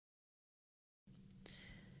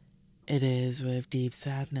It is with deep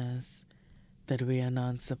sadness that we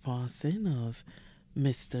announce the passing of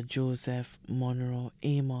Mr. Joseph Monroe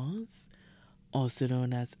Amos, also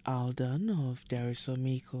known as Alden of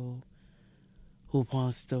Derisomico, who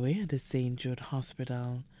passed away at the St. Jude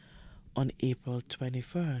Hospital on April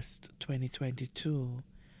 21st, 2022.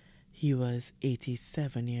 He was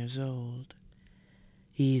 87 years old.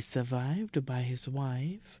 He is survived by his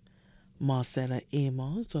wife, Marcella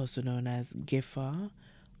Amos, also known as Giffa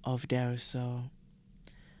of Deriso.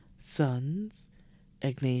 Sons,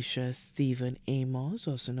 Ignatius Stephen Amos,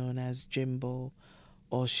 also known as Jimbo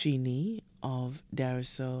or Sheeny of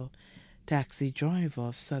Deriso, taxi driver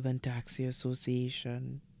of Southern Taxi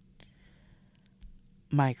Association.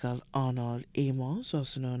 Michael Arnold Amos,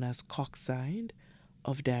 also known as Coxside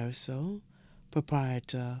of Deriso,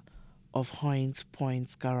 proprietor of Hoynes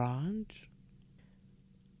Points Garage.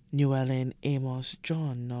 Llewellyn Amos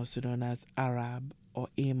John, also known as Arab or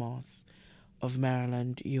Amos of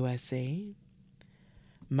Maryland, USA.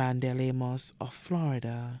 Mandel Amos of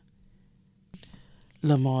Florida.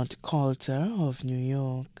 Lamont Coulter of New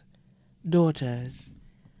York. Daughters,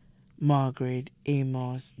 Margaret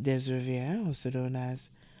Amos Desriviere, also known as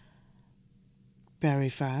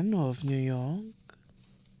Perifan of New York.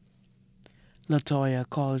 Latoya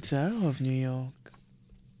Coulter of New York.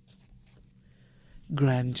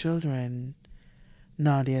 Grandchildren,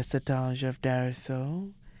 Nadia Satange of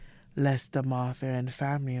Deriso, Lester Martha and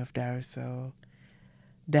family of Deriso,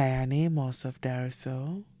 Diane Amos of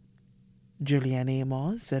Deriso, Julian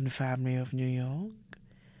Amos and family of New York,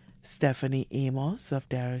 Stephanie Amos of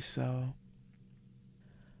Deriso,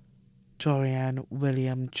 Torian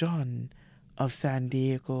William John of San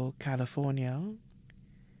Diego, California,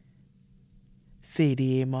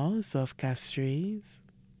 Sadie Amos of Castries,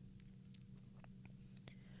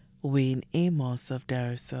 Wayne Amos of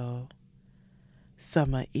Deriso,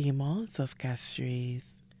 Summer Amos of Castries,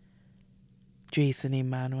 Jason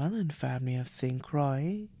Emanuel and family of St.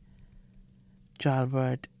 Croix,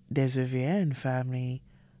 Jalbert Desriviere and family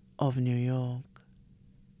of New York,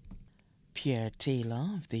 Pierre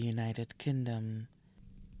Taylor of the United Kingdom.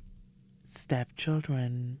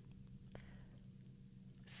 Stepchildren,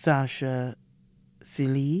 Sasha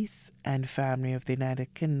Silise and family of the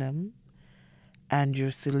United Kingdom, Andrew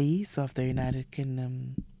Silise of the United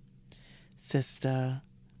Kingdom, Sister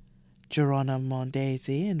Gerona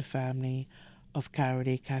Mondesi and family of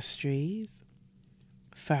Carade Castries,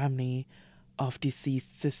 family of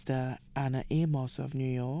deceased Sister Anna Amos of New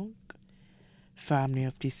York, family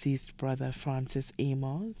of deceased brother Francis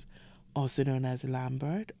Amos, also known as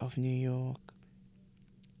Lambert of New York,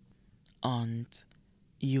 Aunt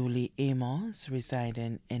Yulie Amos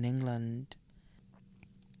residing in England.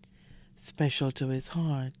 Special to his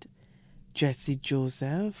heart, Jesse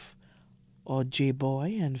Joseph or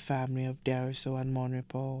J-Boy and family of Deriso and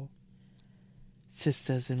Monrepo.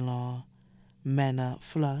 Sisters-in-law, Mena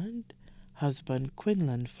Flood, husband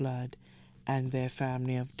Quinlan Flood, and their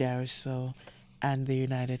family of Deriso and the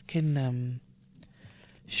United Kingdom.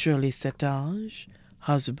 Shirley Setage,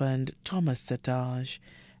 husband Thomas Setage,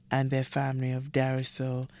 and their family of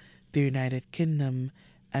Deriso, the United Kingdom,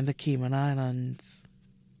 and the Cayman Islands.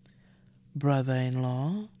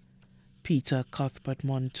 Brother-in-law, Peter Cuthbert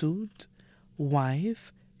Montoute,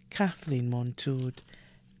 wife, Kathleen Montoute,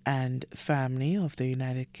 and family of the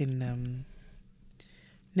United Kingdom.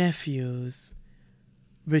 Nephews,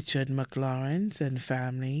 Richard McLaurin and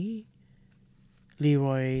family,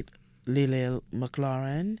 Leroy Lilil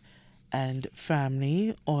McLaurin and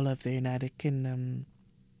family, all of the United Kingdom.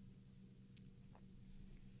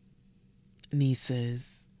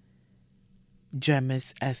 Nieces,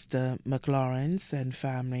 Gemmis Esther McLaurin and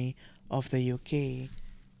family of the UK,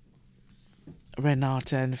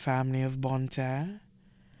 Renata and family of Bonterre,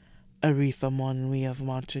 Aretha Monwe of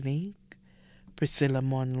Martinique, Priscilla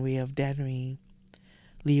Monwe of Dennery,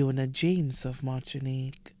 Leona James of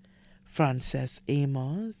Martinique, Frances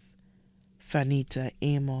Amos, Fanita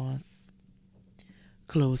Amos.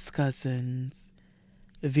 Close cousins,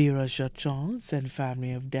 Vera Charles and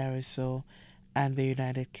family of Deriso and the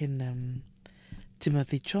United Kingdom,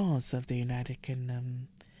 Timothy Charles of the United Kingdom,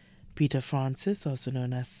 Peter Francis, also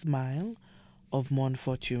known as Smile, of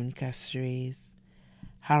Montfortune Castries,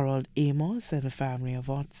 Harold Amos and family of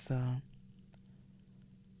Otsa,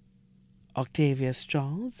 Octavius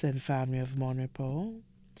Charles and family of Monrepo,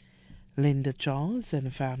 Linda Charles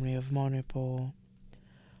and family of Monrepo,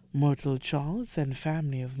 Myrtle Charles and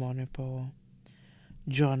family of Monrepo,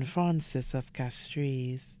 John Francis of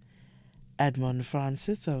Castries, Edmund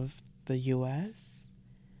Francis of the U.S.,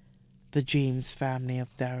 the James family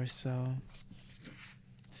of Deriso.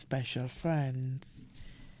 Special friends,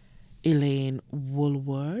 Elaine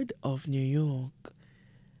Woolward of New York,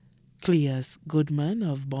 Cleus Goodman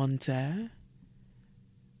of Bonter,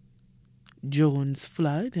 Jones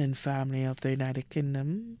Flood and family of the United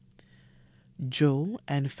Kingdom, Joe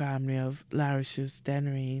and family of Larishus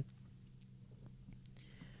Dennery,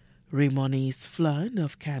 Raymondis Flood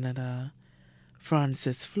of Canada,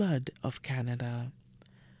 Francis Flood of Canada,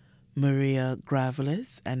 Maria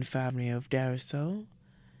Gravelis and family of Dariso,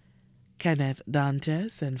 Kenneth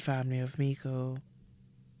Dantes and family of Miko,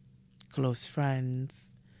 close friends,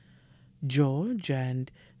 George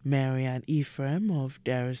and Marianne Ephraim of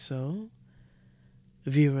Dariso,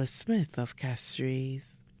 Vera Smith of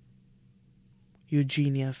Castries,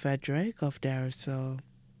 Eugenia Frederick of Dariso,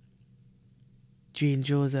 Jean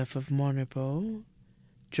Joseph of Monaco,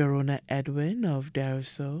 Jerona Edwin of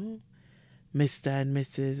Dariso, Mr. and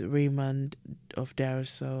Mrs. Raymond of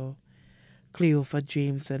Dariso, Cleopa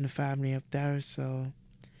James and family of Dariso,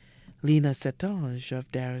 Lena Setange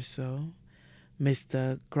of Dariso,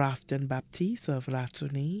 Mr. Grafton Baptiste of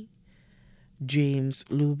Latony, James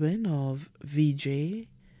Lubin of VJ,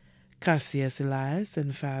 Cassius Elias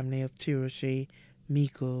and family of Tiroche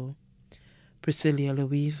Miko, Priscilla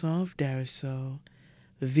Louise of Dariso,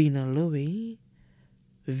 Vina Louis,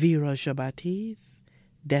 Vera Shabatis,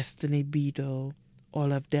 Destiny Bido,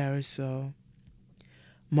 all of Dariso,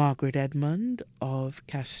 Margaret Edmond of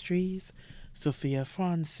Castries, Sophia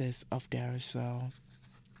Francis of Dariso.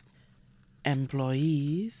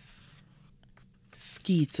 Employees,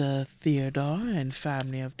 Skeeter Theodore and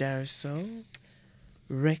family of Dariso,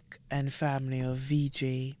 Rick and family of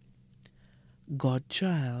VJ,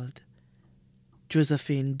 Godchild,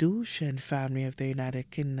 Josephine Douche and family of the United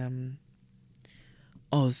Kingdom.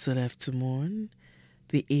 Also left to mourn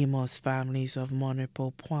the Amos families of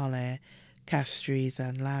Monaco, Poile, Castries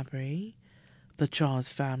and Labrie, the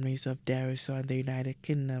Charles families of Dariso and the United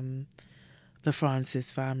Kingdom, the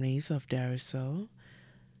Francis families of Dariso,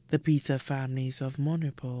 the Peter families of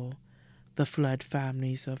Monaco, the Flood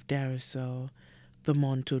families of Dariso, the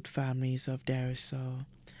Montaut families of Dariso,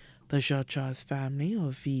 the Jean-Charles family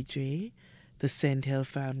of VJ, the St. Hill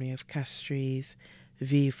family of Castries,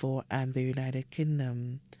 V4 and the United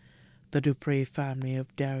Kingdom, the Dupre family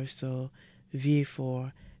of Dariso,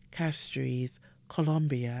 V4, Castries,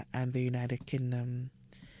 Colombia and the United Kingdom,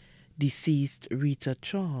 deceased Rita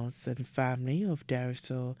Charles and family of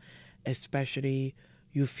Dariso, especially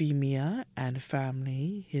Euphemia and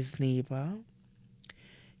family, his neighbor,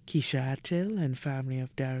 Keisha Attil and family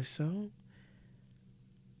of Dariso,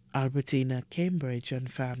 Albertina Cambridge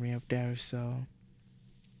and family of Dariso,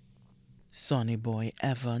 Sonny Boy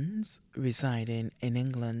Evans residing in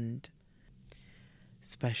England.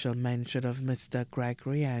 Special mention of Mr.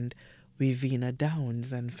 Gregory and Vivina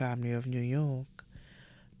Downs and family of New York,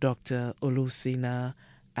 Dr. Olusina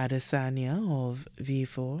Adesanya of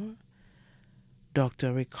V4,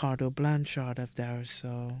 Dr. Ricardo Blanchard of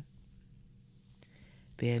Dariso,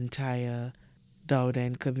 the entire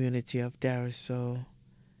Dowden community of Dariso,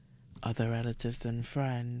 other relatives and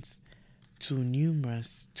friends, too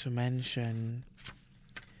numerous to mention.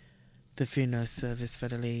 The funeral service for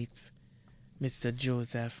the late Mr.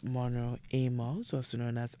 Joseph Monroe Amos, also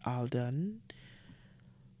known as Alden,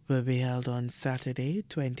 will be held on Saturday,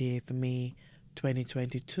 28th May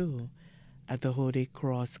 2022 at the Holy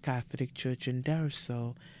Cross Catholic Church in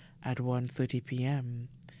Dariso at 1:30 p.m.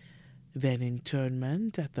 Then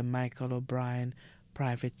interment at the Michael O'Brien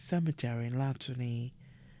Private Cemetery in Latony.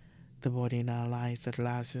 The body now lies at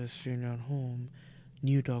Lazarus Funeral Home,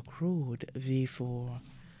 New Dock Road, V4.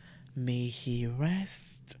 May he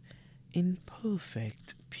rest in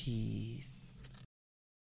perfect peace.